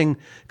letters coming,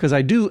 because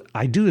I do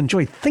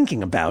enjoy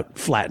thinking about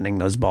flattening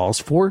those balls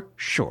for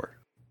sure.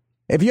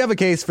 If you have a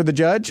case for the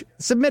judge,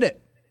 submit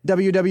it.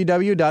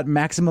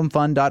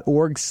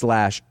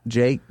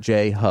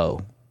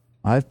 www.maximumfun.org/JJHo.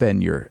 I've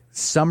been your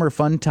summer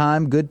fun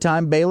time, good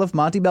time bailiff,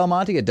 Monty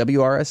Belmonte at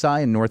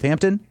WRSI in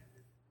Northampton.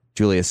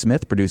 Julia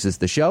Smith produces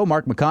the show.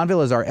 Mark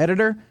McConville is our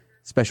editor.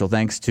 Special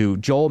thanks to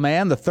Joel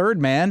Mann, the third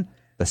man,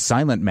 the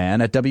silent man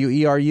at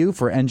WERU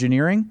for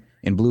engineering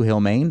in Blue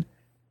Hill, Maine.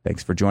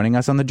 Thanks for joining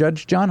us on the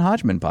Judge John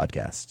Hodgman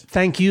podcast.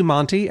 Thank you,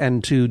 Monty,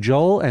 and to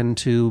Joel and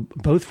to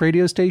both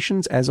radio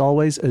stations. As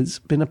always, it's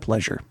been a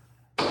pleasure.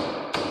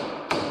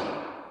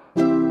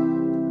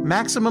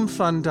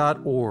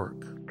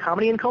 MaximumFun.org.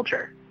 Comedy and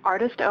culture.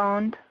 Artist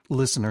owned.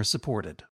 Listener supported.